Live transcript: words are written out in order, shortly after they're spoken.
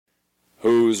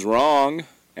Who's wrong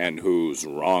and who's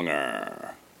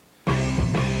wronger? In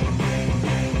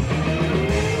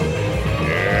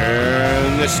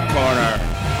this corner,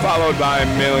 followed by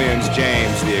millions,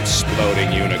 James the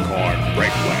Exploding Unicorn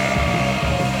Breakwell.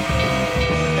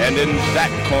 And in that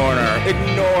corner,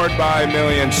 ignored by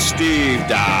millions, Steve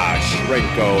Dash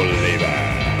Rinko Lever.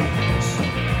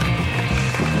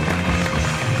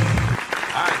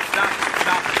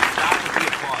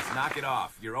 Knock it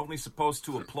off. You're only supposed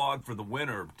to applaud for the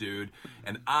winner, dude.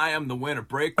 And I am the winner.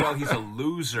 Breakwell, he's a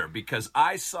loser because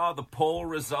I saw the poll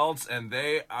results and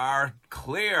they are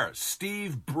clear.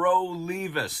 Steve Bro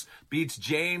Levis beats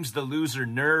James the loser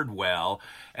Nerdwell.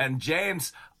 And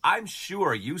James, I'm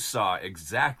sure you saw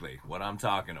exactly what I'm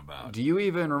talking about. Do you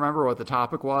even remember what the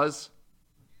topic was?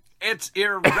 It's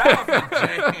irrelevant,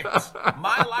 James.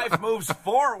 My life moves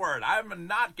forward. I'm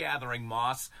not gathering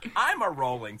moss. I'm a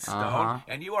rolling stone,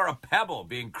 and you are a pebble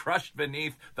being crushed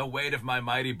beneath the weight of my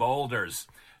mighty boulders.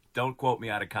 Don't quote me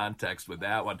out of context with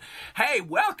that one. Hey,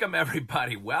 welcome,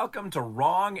 everybody. Welcome to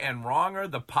Wrong and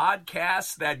Wronger, the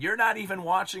podcast that you're not even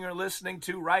watching or listening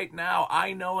to right now.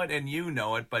 I know it and you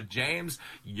know it, but James,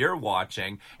 you're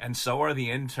watching, and so are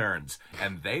the interns,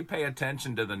 and they pay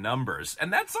attention to the numbers.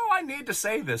 And that's all I need to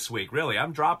say this week, really.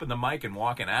 I'm dropping the mic and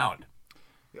walking out.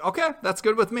 Okay, that's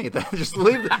good with me. Just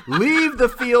leave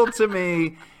the field to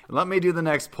me. Let me do the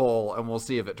next poll, and we'll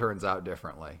see if it turns out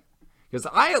differently. Because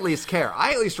I at least care.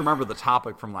 I at least remember the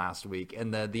topic from last week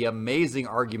and the amazing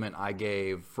argument I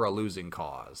gave for a losing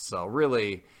cause. So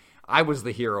really, I was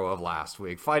the hero of last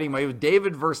week, fighting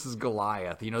David versus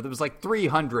Goliath. You know, there was like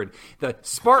 300. The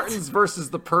Spartans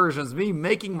versus the Persians, me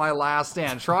making my last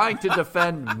stand, trying to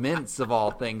defend mints of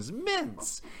all things.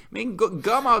 Mints! I mean,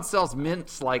 gum outsells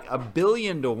mints like 1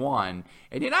 billion to 1,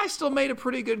 and yet I still made a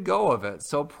pretty good go of it.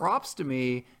 So props to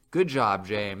me. Good job,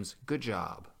 James. Good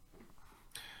job.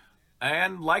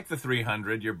 And like the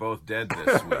 300, you're both dead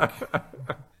this week.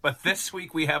 But this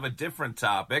week we have a different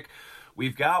topic.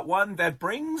 We've got one that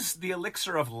brings the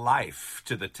elixir of life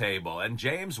to the table. And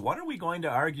James, what are we going to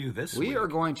argue this week? We are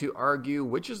going to argue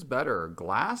which is better,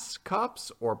 glass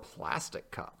cups or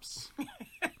plastic cups.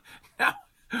 Now,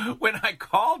 when I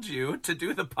called you to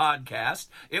do the podcast,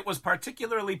 it was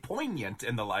particularly poignant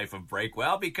in the life of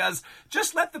Breakwell because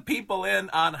just let the people in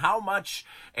on how much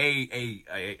an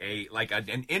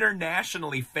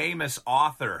internationally famous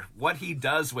author, what he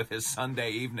does with his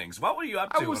Sunday evenings. What were you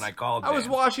up to when I called you? I was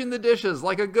washing the dishes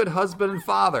like a good husband and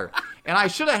father. And I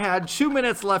should have had 2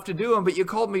 minutes left to do them, but you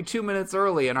called me 2 minutes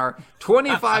early. In our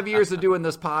 25 years of doing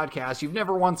this podcast, you've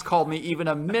never once called me even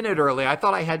a minute early. I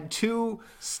thought I had 2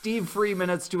 Steve-free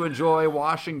minutes to enjoy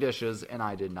washing dishes, and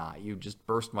I did not. You just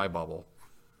burst my bubble.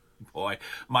 Boy,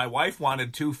 my wife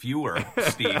wanted 2 fewer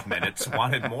Steve minutes,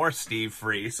 wanted more Steve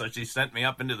free, so she sent me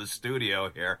up into the studio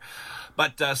here.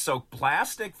 But so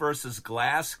plastic versus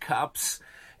glass cups.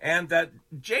 And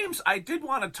James, I did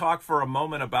want to talk for a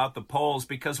moment about the polls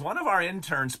because one of our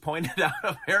interns pointed out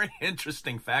a very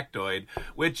interesting factoid,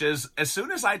 which is as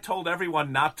soon as I told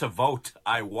everyone not to vote,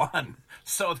 I won.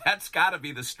 So that's got to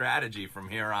be the strategy from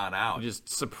here on out. Just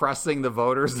suppressing the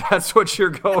voters, that's what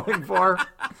you're going for?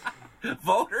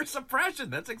 Voter suppression.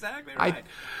 That's exactly right.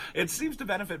 It seems to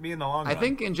benefit me in the long run. I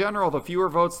think in general, the fewer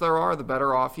votes there are, the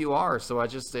better off you are. So it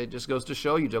just goes to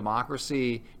show you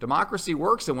democracy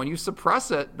works. And when you suppress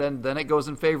it, then it goes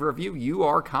in favor of you. You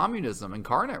are communism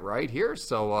incarnate right here.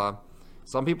 So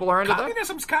some people are into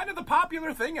Communism's kind of the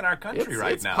popular thing in our country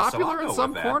right now. It's popular in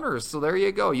some corners. So there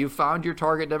you go. You found your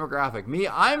target demographic. Me,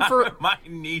 I'm for my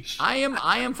niche. I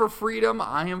am for freedom.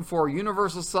 I am for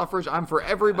universal suffrage. I'm for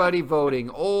everybody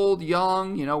voting, old,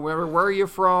 young. You know, where are you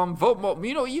from? Vote.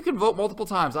 You know, you can vote multiple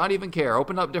times. I don't even care.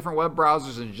 Open up different web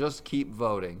browsers and just keep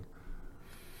voting.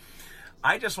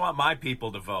 I just want my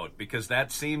people to vote because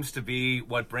that seems to be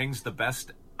what brings the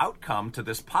best outcome to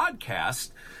this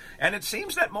podcast. And it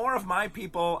seems that more of my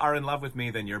people are in love with me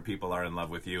than your people are in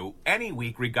love with you any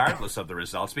week, regardless of the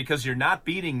results, because you're not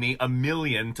beating me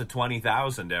 1,000,000 to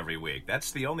 20,000 every week.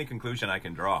 That's the only conclusion I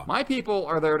can draw. My people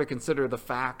are there to consider the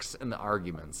facts and the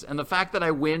arguments. And the fact that I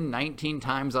win 19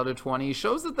 times out of 20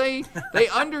 shows that they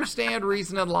understand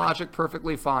reason and logic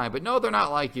perfectly fine. But no, they're not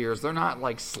like yours. They're not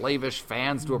like slavish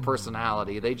fans to a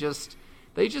personality. They just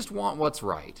want what's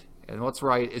right. And what's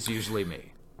right is usually me.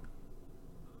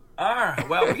 All right,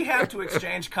 well, we have to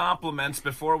exchange compliments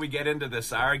before we get into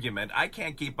this argument. I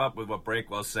can't keep up with what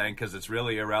Breakwell's saying because it's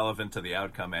really irrelevant to the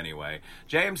outcome anyway.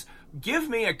 James, give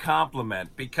me a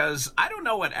compliment because I don't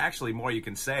know what actually more you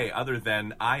can say other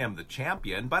than I am the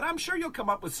champion, but I'm sure you'll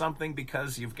come up with something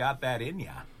because you've got that in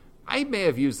ya. I may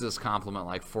have used this compliment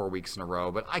like 4 weeks in a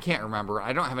row, but I can't remember.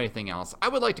 I don't have anything else. I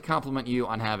would like to compliment you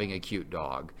on having a cute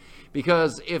dog.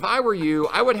 Because if I were you,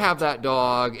 I would have that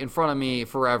dog in front of me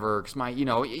forever.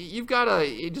 Because you've got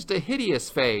just a hideous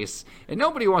face, and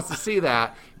nobody wants to see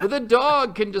that. But the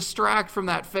dog can distract from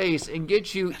that face and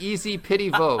get you easy pity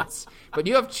votes. But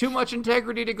you have too much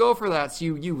integrity to go for that, so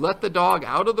you let the dog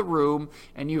out of the room,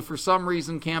 and you, for some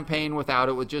reason, campaign without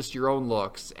it with just your own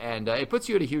looks. And it puts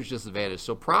you at a huge disadvantage.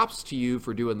 So props to you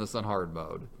for doing this on hard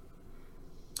mode.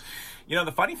 You know,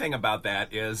 the funny thing about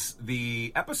that is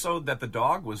the episode that the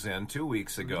dog was in 2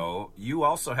 weeks ago, you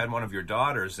also had one of your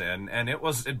daughters in, and it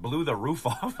blew the roof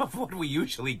off of what we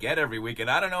usually get every week. And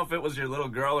I don't know if it was your little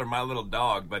girl or my little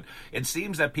dog, but it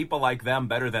seems that people like them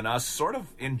better than us, sort of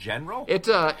in general. It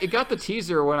got the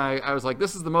teaser when I was like,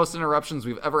 this is the most interruptions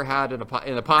we've ever had in a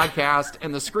podcast,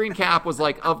 and the screen cap was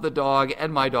like of the dog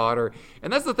and my daughter.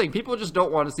 And that's the thing, people just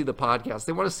don't want to see the podcast.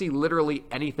 They want to see literally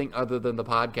anything other than the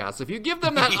podcast. If you give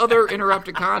them that other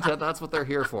interrupted content, that's what they're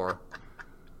here for.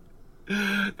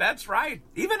 That's right.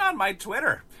 Even on my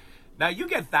Twitter. Now, you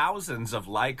get thousands of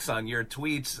likes on your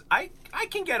tweets. I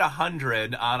can get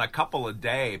 100 on a couple a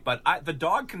day, but the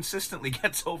dog consistently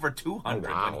gets over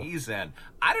 200 when he's in.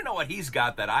 I don't know what he's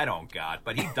got that I don't got,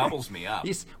 but he doubles me up.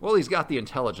 He's got the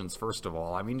intelligence, first of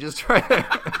all. I mean, just try.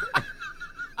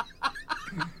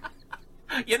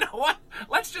 You know what?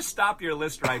 Let's just stop your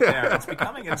list right there. It's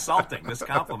becoming insulting, this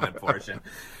compliment portion.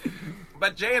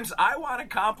 But, James, I want to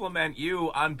compliment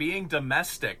you on being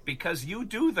domestic because you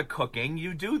do the cooking,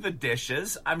 you do the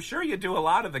dishes. I'm sure you do a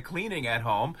lot of the cleaning at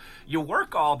home. You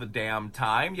work all the damn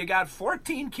time. You got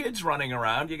 14 kids running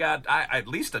around. You got at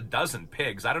least a dozen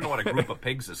pigs. I don't know what a group of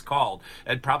pigs is called.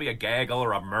 It's probably a gaggle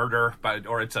or a murder,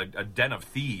 or it's a den of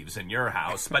thieves in your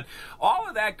house. But all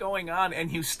of that going on,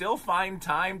 and you still find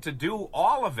time to do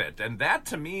all of it. And that,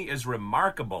 to me, is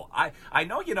remarkable. I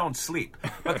know you don't sleep,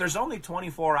 but there's only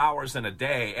 24 hours in a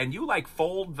day, and you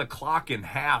fold the clock in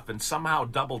half and somehow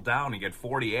double down and get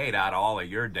 48 out of all of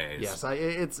your days. Yes,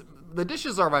 the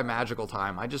dishes are my magical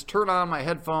time. I just turn on my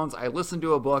headphones, I listen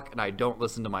to a book, and I don't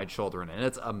listen to my children, and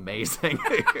it's amazing.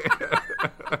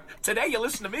 Today you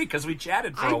listened to me because we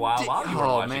chatted for a while you were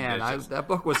watching dishes. That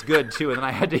book was good too, and then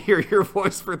I had to hear your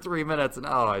voice for 3 minutes, and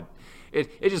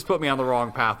It just put me on the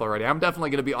wrong path already. I'm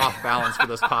definitely going to be off balance for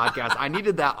this podcast. I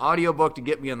needed that audiobook to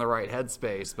get me in the right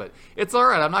headspace, but it's all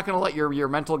right. I'm not going to let your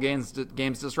mental games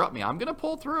disrupt me. I'm going to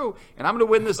pull through, and I'm going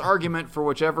to win this argument for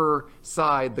whichever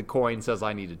side the coin says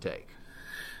I need to take.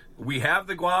 We have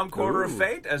the Guam Quarter of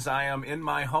Fate as I am in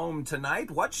my home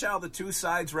tonight. What shall the two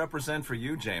sides represent for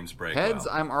you, James Breakwell? Heads,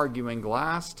 I'm arguing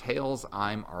glass. Tails,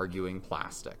 I'm arguing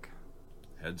plastic.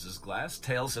 Heads is glass,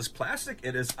 tails is plastic.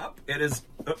 It is up. It is...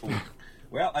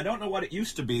 Well, I don't know what it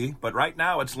used to be, but right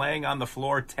now it's laying on the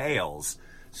floor tails.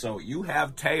 So you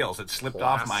have tails. It slipped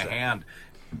off my hand.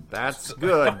 That's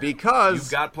good because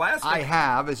you've got plastic. I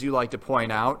have, as you like to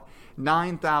point out,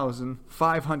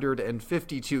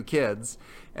 9,552 kids.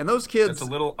 And those kids... That's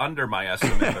a little under my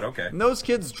estimate, but okay. And those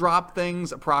kids drop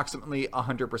things approximately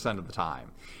 100% of the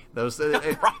time.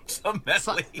 Approximately.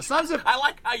 I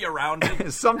like how you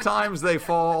rounded. Sometimes they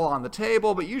fall on the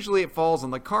table, but usually it falls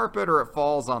on the carpet or it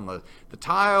falls on the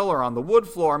tile or on the wood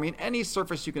floor. I mean, any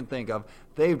surface you can think of,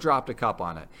 they've dropped a cup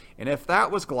on it. And if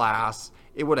that was glass,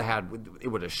 it would have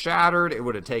shattered. It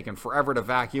would have taken forever to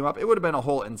vacuum up. It would have been a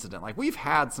whole incident. We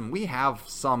have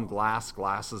some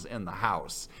glasses in the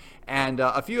house. And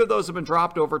a few of those have been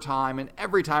dropped over time, and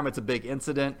every time it's a big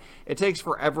incident. It takes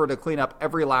forever to clean up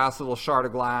every last little shard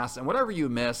of glass, and whatever you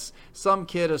miss, some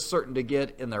kid is certain to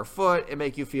get in their foot and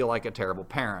make you feel like a terrible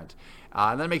parent.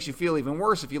 And then it makes you feel even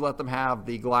worse if you let them have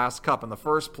the glass cup in the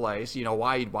first place.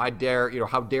 Why dare,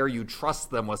 how dare you trust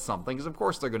them with something? Because of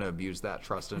course they're going to abuse that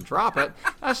trust and drop it.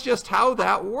 That's just how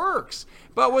that works.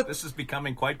 But this is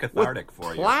becoming quite cathartic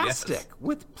for you.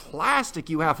 With plastic,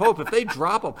 you have hope. If they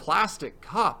drop a plastic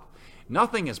cup,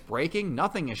 nothing is breaking,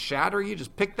 nothing is shattering. You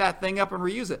just pick that thing up and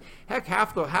reuse it. Heck,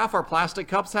 half our plastic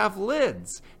cups have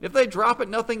lids. If they drop it,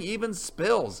 nothing even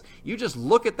spills. You just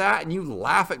look at that and you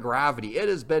laugh at gravity. It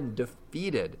has been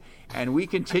defeated. And we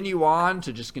continue on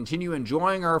to just continue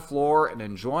enjoying our floor and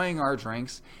enjoying our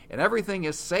drinks. And everything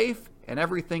is safe and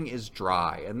everything is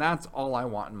dry. And that's all I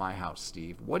want in my house,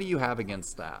 Steve. What do you have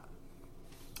against that?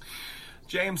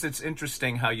 James, it's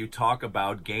interesting how you talk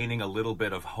about gaining a little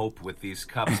bit of hope with these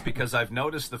cups because I've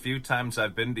noticed the few times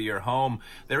I've been to your home,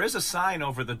 there is a sign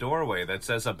over the doorway that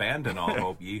says, "Abandon all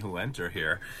hope, ye who enter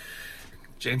here."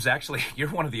 James, actually, you're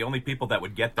one of the only people that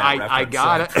would get that reference. I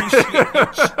got it.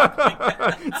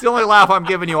 It's the only laugh I'm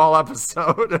giving you all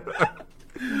episode.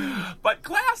 But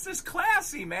glass is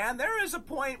classy, man. There is a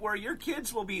point where your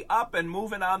kids will be up and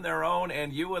moving on their own,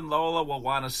 and you and Lola will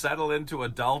want to settle into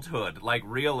adulthood, like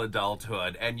real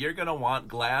adulthood, and you're going to want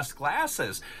glass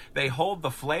glasses. They hold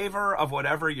the flavor of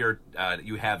whatever you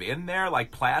have in there.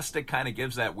 Like plastic kind of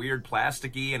gives that weird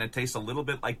plasticky, and it tastes a little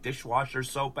bit like dishwasher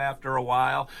soap after a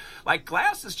while. Like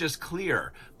glass is just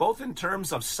clear, both in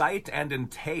terms of sight and in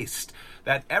taste.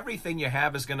 That everything you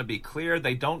have is going to be clear.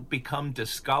 They don't become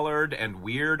discolored and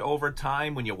weird over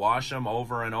time when you wash them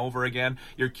over and over again.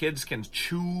 Your kids can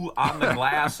chew on the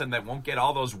glass and they won't get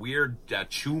all those weird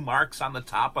chew marks on the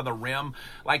top of the rim.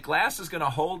 Like glass is going to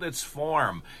hold its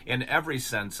form in every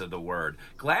sense of the word.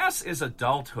 Glass is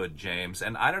adulthood, James,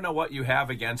 and I don't know what you have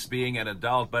against being an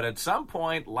adult, but at some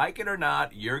point, like it or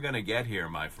not, you're going to get here,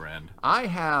 my friend. I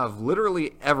have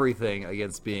literally everything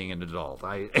against being an adult.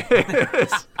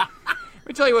 Let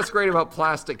me tell you what's great about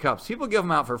plastic cups. People give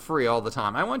them out for free all the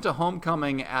time. I went to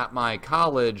homecoming at my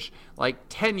college like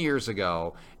 10 years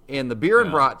ago in the beer and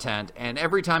brat tent, and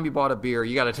every time you bought a beer,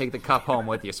 you got to take the cup home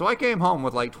with you. So I came home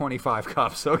with like 25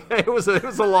 cups, okay? It was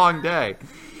a long day.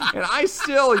 And I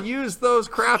still use those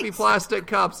crappy plastic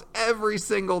cups every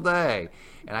single day.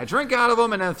 And I drink out of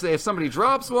them, and if somebody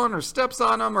drops one or steps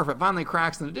on them, or if it finally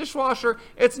cracks in the dishwasher,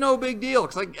 it's no big deal.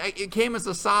 It's like it came as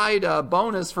a side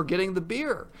bonus for getting the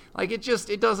beer. Like it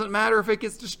doesn't matter if it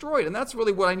gets destroyed, and that's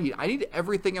really what I need. I need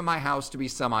everything in my house to be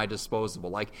semi-disposable.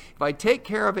 Like if I take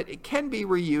care of it, it can be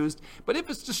reused, but if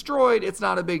it's destroyed, it's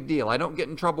not a big deal. I don't get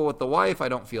in trouble with the wife. I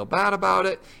don't feel bad about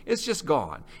it. It's just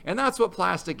gone. And that's what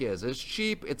plastic is. It's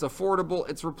cheap, it's affordable,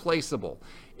 it's replaceable.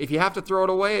 If you have to throw it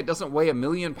away, it doesn't weigh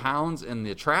 1,000,000 pounds in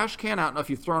the trash can. I don't know if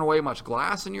you've thrown away much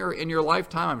glass in your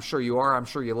lifetime. I'm sure you are. I'm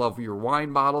sure you love your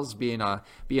wine bottles, being a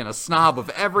snob of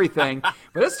everything.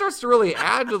 But it starts to really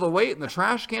add to the weight in the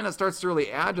trash can. It starts to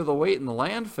really add to the weight in the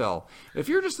landfill. If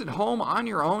you're just at home on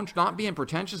your own, not being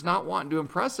pretentious, not wanting to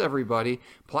impress everybody,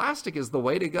 plastic is the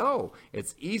way to go.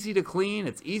 It's easy to clean.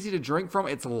 It's easy to drink from.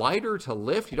 It's lighter to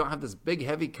lift. You don't have this big,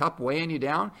 heavy cup weighing you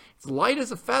down. It's light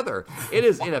as a feather. It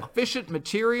is an efficient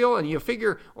material. And you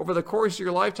figure over the course of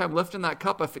your lifetime lifting that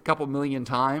cup a couple million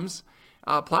times,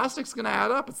 plastic's going to add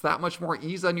up. It's that much more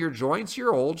ease on your joints.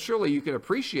 You're old. Surely you can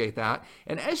appreciate that.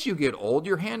 And as you get old,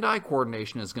 your hand-eye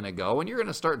coordination is going to go, and you're going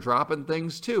to start dropping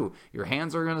things too. Your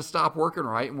hands are going to stop working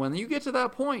right. And when you get to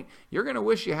that point, you're going to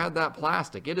wish you had that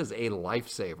plastic. It is a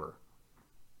lifesaver.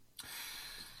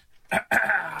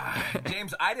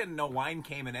 James, I didn't know wine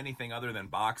came in anything other than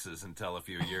boxes until a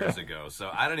few years ago, so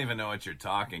I don't even know what you're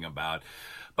talking about.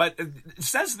 But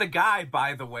says the guy,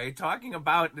 by the way, talking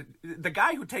about the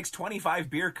guy who takes 25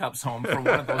 beer cups home from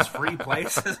one of those free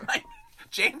places. Like,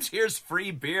 James hears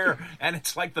free beer, and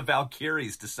it's like the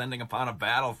Valkyries descending upon a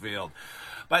battlefield.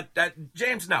 But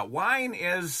James, now, wine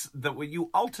is you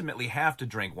ultimately have to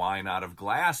drink wine out of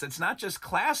glass. It's not just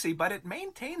classy, but it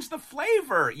maintains the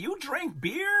flavor. You drink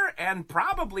beer and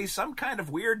probably some kind of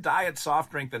weird diet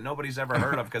soft drink that nobody's ever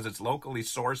heard of because it's locally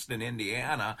sourced in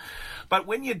Indiana. But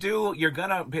when you do,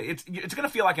 it's gonna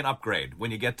feel like an upgrade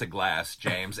when you get to glass,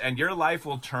 James, and your life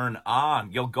will turn on.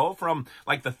 You'll go from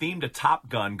like the theme to Top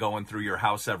Gun going through your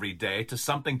house every day to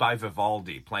something by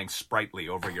Vivaldi playing sprightly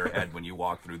over your head when you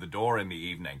walk through the door in the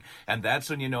evening. And that's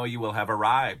when you know you will have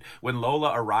arrived. When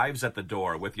Lola arrives at the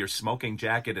door with your smoking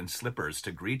jacket and slippers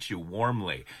to greet you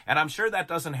warmly. And I'm sure that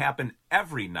doesn't happen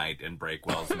every night in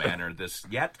Breakwell's Manor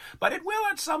yet, but it will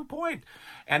at some point.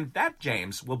 And that,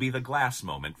 James, will be the glass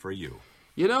moment for you.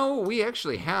 You know, we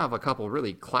actually have a couple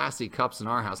really classy cups in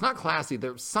our house. Not classy,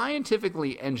 they're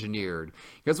scientifically engineered.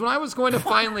 Because when I was going to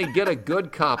finally get a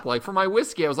good cup, like for my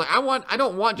whiskey, I was like, I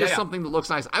don't want just something that looks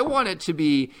nice. I want it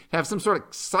to have some sort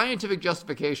of scientific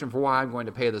justification for why I'm going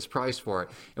to pay this price for it.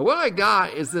 And what I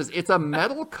got is it's a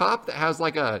metal cup that has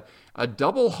like a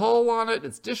double hull on it.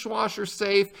 It's dishwasher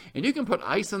safe, and you can put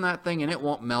ice in that thing and it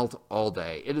won't melt all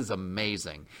day. It is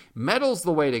amazing. Metal's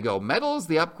the way to go. Metal is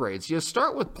the upgrades. You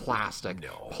start with plastic.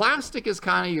 No. Plastic is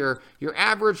kind of your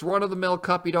average run-of-the-mill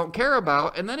cup you don't care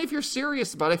about, and then if you're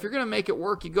serious about it, if you're going to make it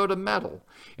work, you go to metal.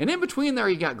 And in between there,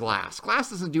 you got glass.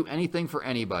 Glass doesn't do anything for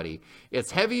anybody.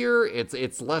 It's heavier,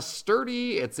 it's less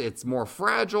sturdy, it's more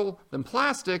fragile than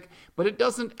plastic, but it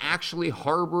doesn't actually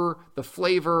harbor the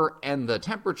flavor and the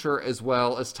temperature as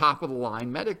well as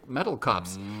top-of-the-line metal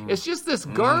cups. It's just this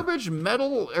garbage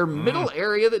metal or middle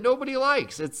area that nobody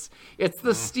likes. It's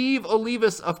the Steve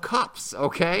Olivas of cups,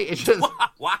 okay? It's just...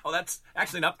 Wow, that's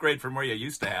actually an upgrade from where you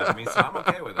used to have me, so I'm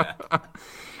okay with that.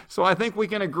 So I think we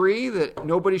can agree that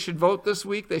nobody should vote this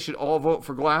week. They should all vote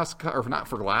for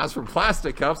for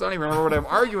plastic cups. I don't even remember what I'm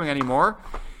arguing anymore.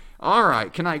 All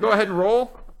right, can I go ahead and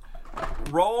roll?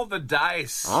 roll the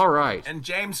dice. All right. And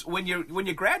James, when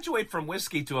you graduate from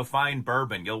whiskey to a fine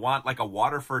bourbon, you'll want like a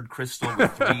Waterford Crystal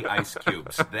with 3 ice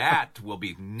cubes. That will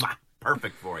be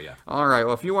perfect for you. All right.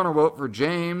 Well, if you want to vote for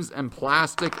James and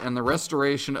plastic and the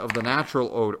restoration of the natural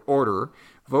order,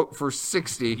 vote for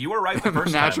 60. You were right the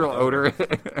first natural time. odor.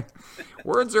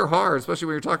 Words are hard, especially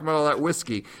when you're talking about all that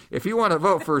whiskey. If you want to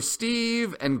vote for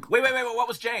Steve and... Wait. What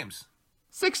was James?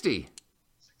 60.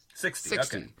 60.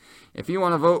 Okay. If you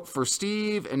want to vote for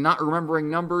Steve and not remembering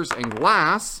numbers and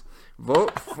glass,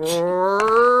 vote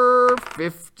for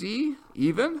 50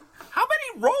 even. How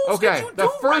many rolls did you do the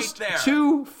first right there?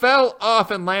 2 fell off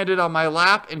and landed on my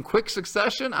lap in quick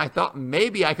succession. I thought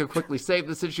maybe I could quickly save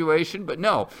the situation, but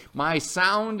no. My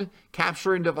sound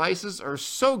capturing devices are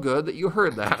so good that you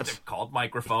heard that. They're called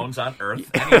microphones on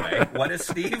Earth. Anyway, what is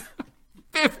Steve?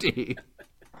 50.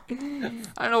 I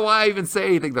don't know why I even say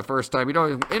anything the first time. You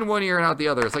know, in one ear and out the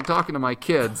other. It's like talking to my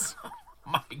kids.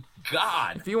 My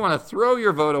God. If you want to throw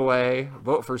your vote away,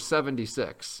 vote for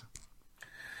 76.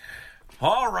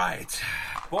 All right.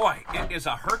 Boy, it is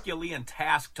a Herculean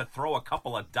task to throw a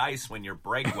couple of dice when you're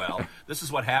Breakwell. This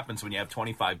is what happens when you have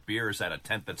 25 beers at a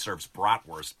tent that serves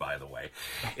bratwurst, by the way.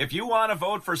 If you want to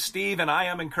vote for Steve, and I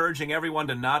am encouraging everyone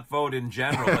to not vote in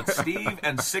general, but Steve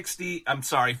and 50,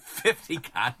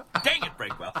 God dang it,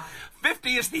 Breakwell. 50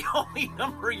 is the only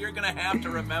number you're going to have to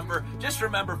remember. Just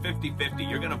remember 50-50.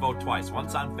 You're going to vote twice,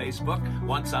 once on Facebook,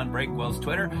 once on Breakwell's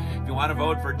Twitter. If you want to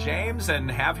vote for James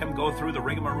and have him go through the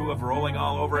rigmarole of rolling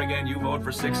all over again, you vote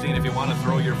for 16. If you want to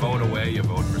throw your vote away, you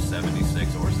vote for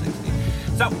 76 or 60.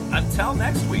 So, until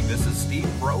next week, this is Steve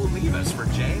Bro Levis for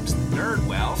James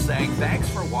Nerdwell saying thanks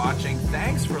for watching,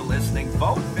 thanks for listening,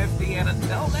 vote 50, and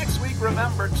until next week,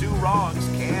 remember 2 wrongs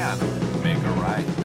can make a right.